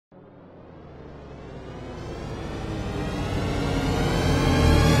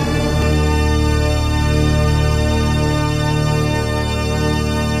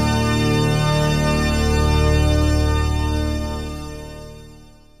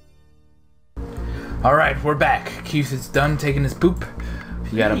All right, we're back. Cuse is done taking his poop.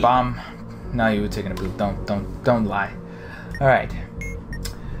 You got a bomb. No, you were taking a poop. Don't lie. All right.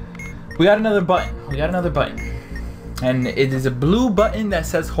 We got another button. And it is a blue button that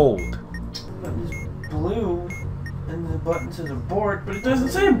says hold. The button is blue, and the button says abort, but it doesn't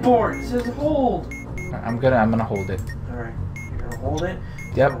say abort. It says hold. I'm gonna hold it. All right, you're gonna hold it.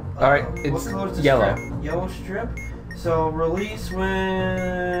 Yep. So, All right. It's yellow. Strip? Yellow strip. So release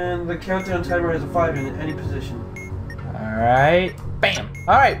when the countdown timer has a 5 in any position. All right. Bam.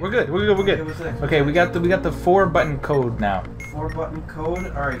 All right, we're good. We're good. Okay, we got the 4-button code now. 4-button code.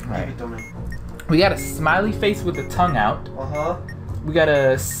 All right, give it to me. We got a smiley face with the tongue out. We got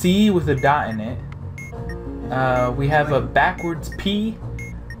a C with a dot in it. We have a backwards P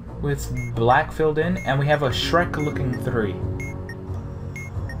with black filled in, and we have a Shrek-looking 3.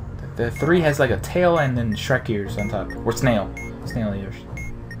 The 3 has like a tail and then Shrek ears on top, or snail ears,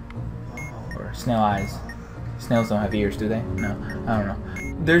 or snail eyes. Snails don't have ears, do they? No, I don't know.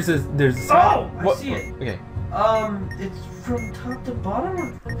 There's a. Oh, I see it. Okay. It's from top to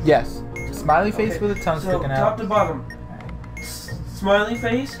bottom. Yes. Smiley face with a tongue sticking out. Top to bottom. Smiley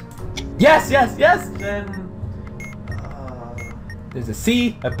face. Yes. Then. There's a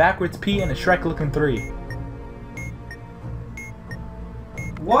C, a backwards P, and a Shrek-looking 3.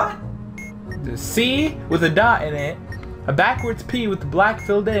 What? There's a C with a dot in it, a backwards P with the black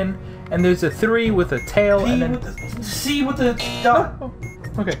filled in, and there's a 3 with a tail and then C with the dot. Oh.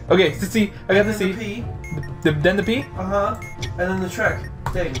 Okay. It's the C. I got the C. P. Then the P. And then the Shrek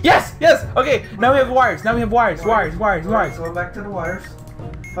thing. Yes. Okay. Now we have wires. Wires. Going back to the wires.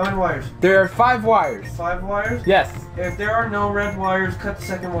 How many wires? There are 5 wires. 5 wires? Yes. If there are no red wires, cut the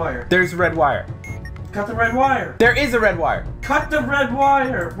second wire. There's a red wire. Cut the red wire. There is a red wire. Cut the red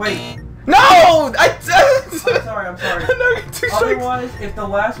wire. Wait. No! I'm sorry. No, Otherwise, if the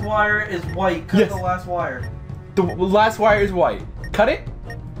last wire is white, cut the last wire. The last wire is white. Cut it?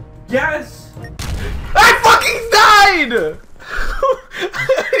 Yes! I fucking died!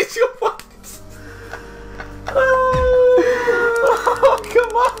 Oh,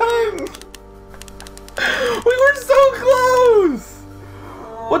 come on! We were so close!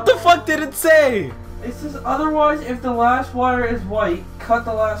 What the fuck did it say? It says otherwise if the last wire is white, cut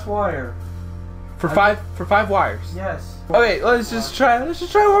the last wire. For five wires. Yes. Okay, let's just try one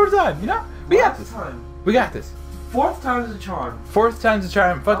more time. You know? We got this. We got this. 4th time's a charm. 4th time's a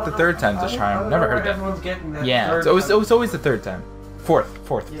charm. Fuck the 3rd time's a charm. Never heard that. Everyone's getting that. Yeah, it was always the 3rd time. 4th.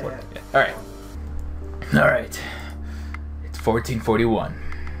 Yeah. All right. It's 14:41.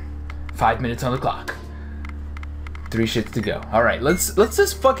 5 minutes on the clock. 3 shits to go. All right, let's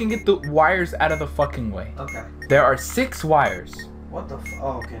just fucking get the wires out of the fucking way. Okay. There are 6 wires. What the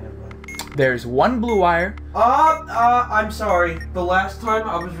oh, okay, never mind. There's 1 blue wire. I'm sorry. The last time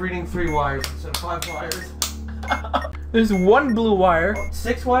I was reading 3 wires instead of 5 wires. There's 1 blue wire.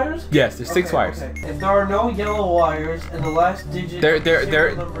 6 wires? Yes, there's 6 wires. Okay. If there are no yellow wires and the last digit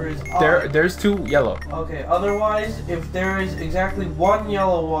number is odd, there's 2 yellow. Okay. Otherwise, if there is exactly 1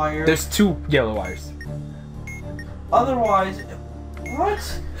 yellow wire, there's 2 yellow wires. Otherwise,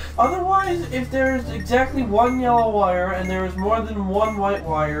 if there is exactly 1 yellow wire and there is more than 1 white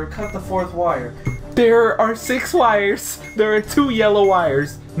wire, cut the 4th wire. There are 6 wires. There are 2 yellow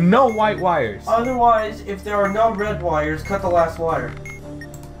wires. No white wires. Otherwise, if there are no red wires, cut the last wire.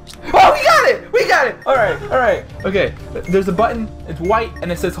 Oh, we got it! All right. Okay, there's a button. It's white and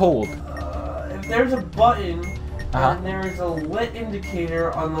it says hold. If there's a button and there is a lit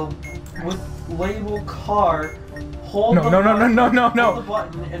indicator on the with label car, hold the button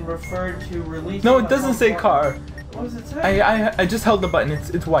and refer to release. No, it doesn't say car. What does it say? I just held the button.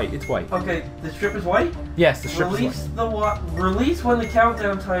 It's white. Okay, the strip is white? Yes, the strip is white. Release when the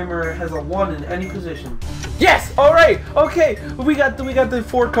countdown timer has a 1 in any position. Yes! Alright! Okay! We got the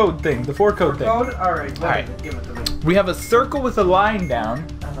 4 code thing. The 4 code thing. Alright, give it to me. We have a circle with a line down.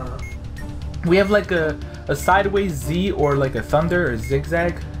 We have like a sideways Z or like a thunder or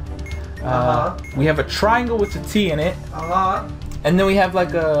zigzag. We have a triangle with a T in it. And then we have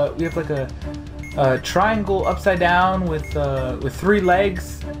like a triangle upside down with 3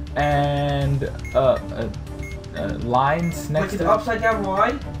 legs and lines next to it. Like an upside down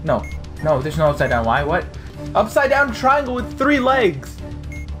Y? No, there's no upside down Y. What? Upside down triangle with 3 legs.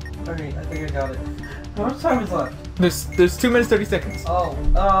 Alright, I think I got it. How much time is left? There's 2 minutes 30 seconds.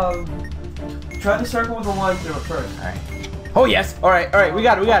 Try the circle with a line through it first. Alright. Oh yes. Alright. We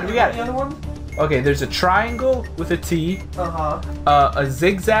got it. The other one? Okay, there's a triangle with a T. A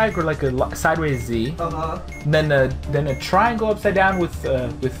zigzag or like a sideways Z. Then a triangle upside down with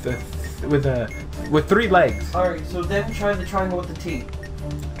 3 legs. Alright, so then try the triangle with the T.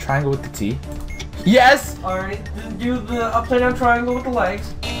 Triangle with the T. Yes! Alright, do the upside down triangle with the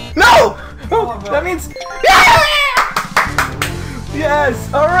legs. No! Oh, that means... Yeah!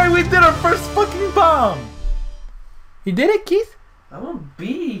 Yes! Alright, we did our first fucking bomb! You did it, Keith? I'm a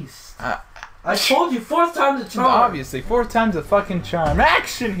beast. I told you 4th time's a charm. Obviously, 4th time's a fucking charm.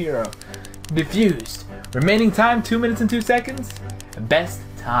 Action hero! Defused. Remaining time, 2 minutes and 2 seconds. Best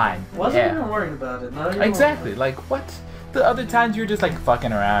time. Wasn't even worried about it. Not even exactly. Like, what? The other times you were just like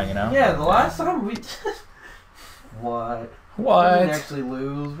fucking around, you know? Yeah, the last time we What? What? We didn't actually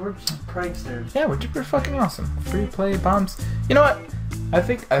lose. We're just pranksters. Yeah, we're fucking awesome. Free play bombs. You know what? I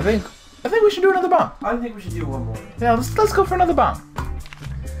think we should do another bomb. I think we should do one more. Yeah, let's go for another bomb.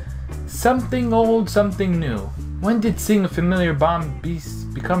 Something old, something new. When did seeing a familiar bomb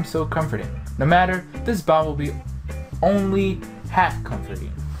become so comforting? No matter, this bomb will be only half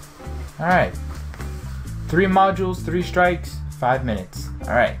comforting. Alright. 3 modules, 3 strikes, 5 minutes.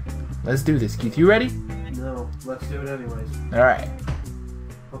 Alright. Let's do this, Keith. You ready? No, let's do it anyways. Alright.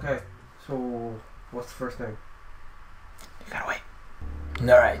 Okay, so what's the first thing? You gotta wait.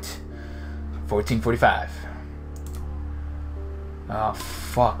 Alright. 14:45. Oh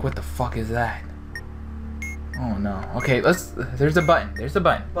fuck, what the fuck is that? Oh no. Okay, there's a button. There's a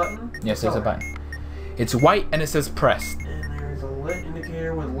button. Button? Yes, there's a button. It's white and it says pressed. And there's a lit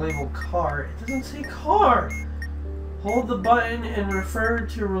indicator with label car. It doesn't say car! Hold the button and refer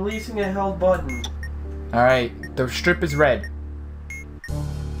to releasing a held button. Alright, the strip is red.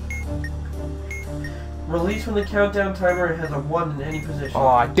 Release when the countdown timer has a 1 in any position.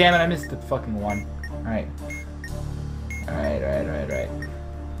 Oh, damn it, I missed the fucking 1. Alright. Alright.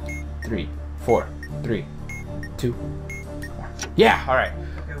 3, 4, 3, 2, 1. Yeah, alright.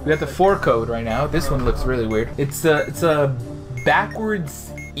 Okay, We got the 4 code right now. This one looks really weird. It's a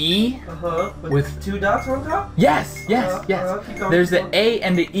backwards E with 2 dots on top? Yes. There's the A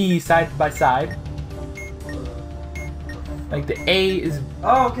and the E side by side. Like the A is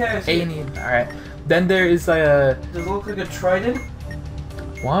okay, I see. A and E. Alright. Then there is a... Does it look like a trident?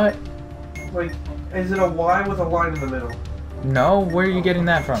 What? Like, is it a Y with a line in the middle? No, where are you getting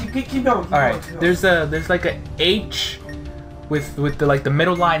that from? Keep going. Alright, there's like a H with the like the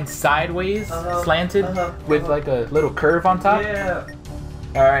middle line sideways, slanted, with like a little curve on top. Yeah.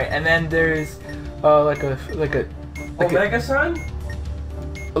 Alright, and then there's like a Omega sign?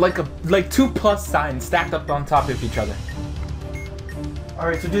 Like 2 plus signs stacked up on top of each other.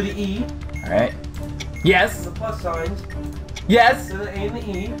 Alright, so do the E. Alright. Yes. The plus signs. Yes. Do the A and the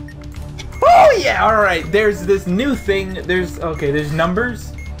E. Oh yeah, alright. There's this new thing. There's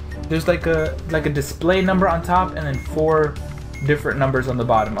numbers. There's like a display number on top and then 4 different numbers on the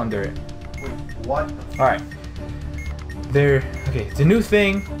bottom under it. Wait, what? Alright. Okay, it's a new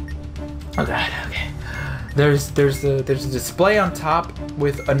thing. Oh god, okay. There's a display on top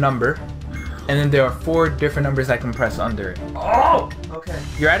with a number, and then there are 4 different numbers I can press under it. Oh! Okay.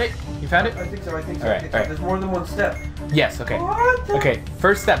 You're at it? You found it? I think so. Alright. There's more than 1 step. Yes, okay. What? Okay,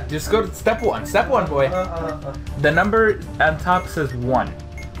 first step. Just go to step 1. Step 1, boy. The number on top says 1.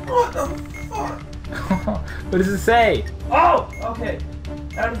 What the fuck? What does it say? Oh! Okay.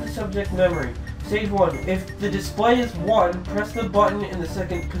 Out of the subject memory. Stage 1. If the display is 1, press the button in the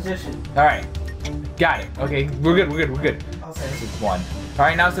second position. Alright. Got it. Okay, we're good. Okay. This is 1.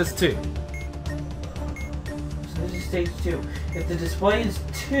 Alright, now it says 2. So this is stage 2. If the display is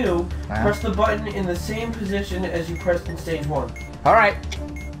 2, press the button in the same position as you pressed in stage 1. Alright.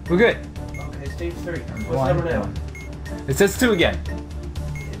 We're good. Okay, stage 3. What's number now? It says 2 again.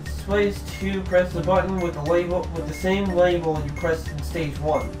 If the display is 2, press the button with the same label you pressed in stage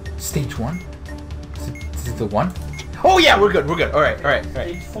 1. Stage 1? Is it the 1? Oh yeah, we're good. Alright.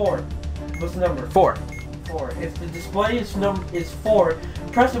 Stage 4. What's the number? 4. 4. If the display is 4,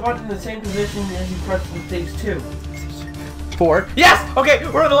 press the button in the same position as you pressed in stage 2. 4. Yes! Okay,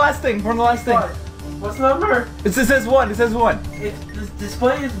 we're on the last thing. What? What's the number? It says 1. It says 1. If the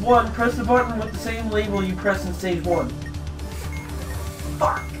display is 1, press the button with the same label you pressed in stage 1.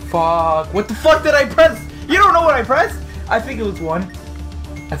 Fuck. What the fuck did I press? You don't know what I pressed? I think it was 1.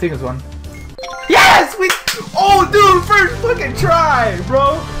 Yes! Oh, dude, first fucking try,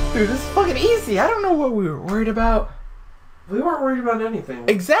 bro. Dude, this is fucking easy. I don't know what we were worried about. We weren't worried about anything.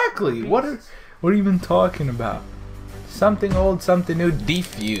 Exactly. What are you even talking about? Something old, something new,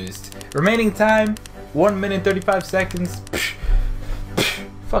 defused. Remaining time, 1 minute 35 seconds.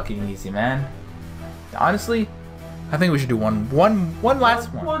 Fucking easy, man. Honestly, I think we should do one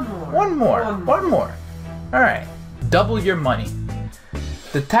last one. One more. Alright. Double your money.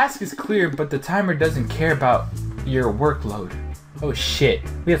 The task is clear, but the timer doesn't care about your workload. Oh shit.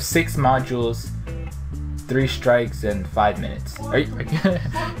 We have 6 modules, 3 strikes and 5 minutes. Are you,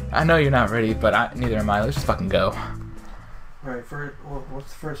 I know you're not ready, but neither am I. Let's just fucking go. Alright,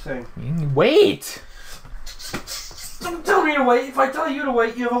 what's the first thing? Wait! Don't tell me to wait. If I tell you to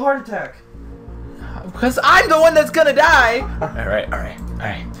wait, you have a heart attack. Because I'm the one that's gonna die! Alright.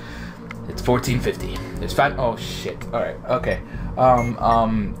 It's 14:50. There's 5. Oh shit. Alright, okay.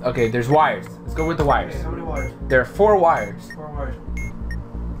 Okay, there's wires. Let's go with the wires. Okay, how many wires? There are 4 wires. 4 wires.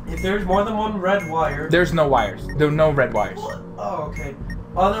 If there's more than one red wire... There's no wires. There are no red wires. What? Oh, okay.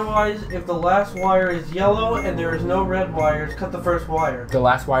 Otherwise, if the last wire is yellow and there is no red wires, cut the first wire. The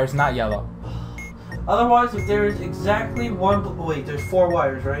last wire is not yellow. Otherwise, if there is exactly one... Wait, there's 4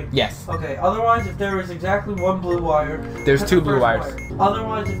 wires, right? Yes. Okay, otherwise, if there is exactly one blue wire... There's 2 blue wires. Wire.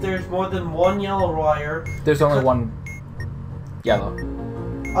 Otherwise, if there's more than one yellow wire... There's only one yellow.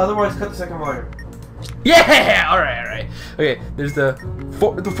 Otherwise, cut the second wire. Yeah! Alright. Okay, there's the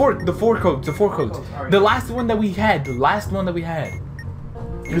four codes. Right. The last one that we had. It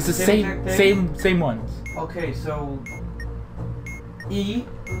was the same ones. Okay, so... E...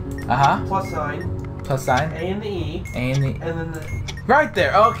 Plus sign. A and the E. And then the... Right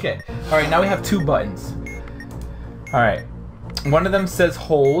there, okay. Alright, now we have 2 buttons. Alright. One of them says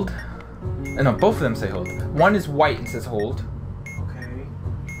hold. No, both of them say hold. One is white and says hold. Okay.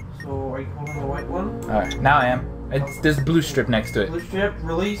 So, are you holding the white one? Alright, now I am. There's a blue strip next to it. Blue strip,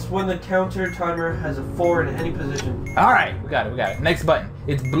 release when the counter timer has a 4 in any position. Alright, we got it. Next button.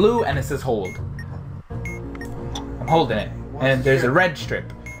 It's blue and it says hold. I'm holding it. And there's a red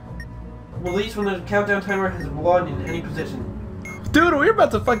strip. Release when the countdown timer has 1 in any position. Dude, we're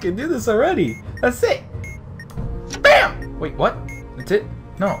about to fucking do this already. That's it. Bam! Wait, what? That's it?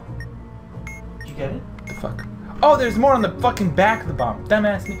 No. Did you get it? The fuck? Oh, there's more on the fucking back of the bomb.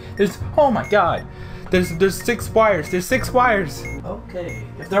 Dumbass me. Oh my god. There's 6 wires. There's 6 wires. Okay.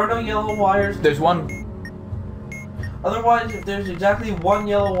 If there are no yellow wires... There's 1. Otherwise, if there's exactly 1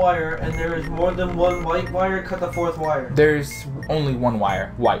 yellow wire and there is more than 1 white wire, cut the 4th wire. There's only 1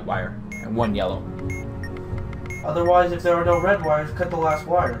 wire, white wire, and 1 yellow. Otherwise, if there are no red wires, cut the last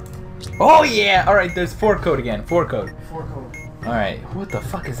wire. Oh yeah! Alright, there's 4 code again. 4 code. 4 code. Alright, what the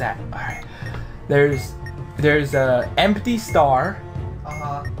fuck is that? Alright. There's a empty star.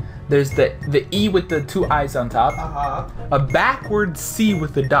 There's the E with the 2 eyes on top. A backward C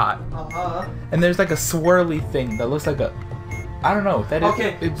with the dot. And there's like a swirly thing that looks like a... I don't know. That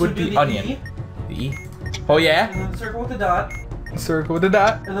okay, it would be onion. E. The E. Oh yeah? And then the circle with the dot. Circle with the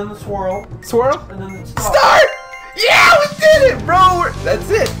dot. And then the swirl. Swirl? And then the star. Start! Yeah, we did it, bro! That's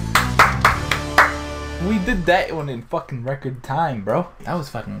it. We did that one in fucking record time, bro. That was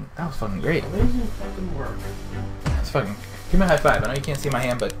fucking great. Amazing fucking work. That's fucking... Give me a high five. I know you can't see my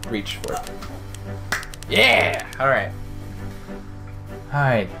hand, but reach for it. Yeah! Alright.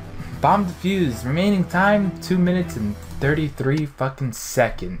 Alright. Bomb defused. Remaining time, 2 minutes and 33 fucking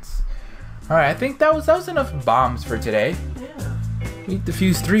seconds. Alright, I think that was enough bombs for today. Yeah. We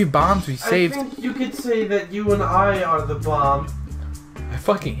defused 3 bombs, we saved... I think you could say that you and I are the bomb. I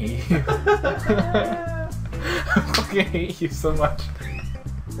fucking hate you. I fucking hate you so much.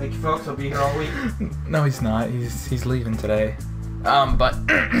 Thank you, folks. I'll be here all week. No, he's not. He's leaving today. But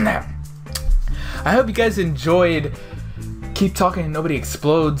I hope you guys enjoyed Keep Talking and Nobody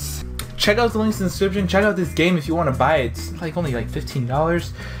Explodes. Check out the links in the description. Check out this game if you want to buy it. It's like only like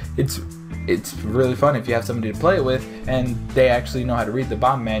 $15. It's really fun if you have somebody to play it with and they actually know how to read the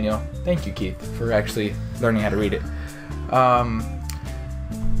bomb manual. Thank you, Keith, for actually learning how to read it.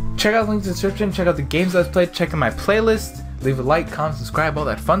 Check out the links in the description. Check out the games I've played. Check out my playlist. Leave a like, comment, subscribe, all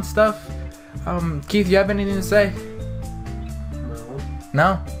that fun stuff. Keith, you have anything to say?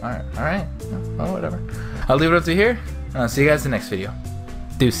 No? Alright. No, whatever. I'll leave it up to here. I'll see you guys in the next video.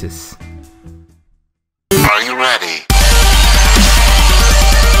 Deuces. Are you ready?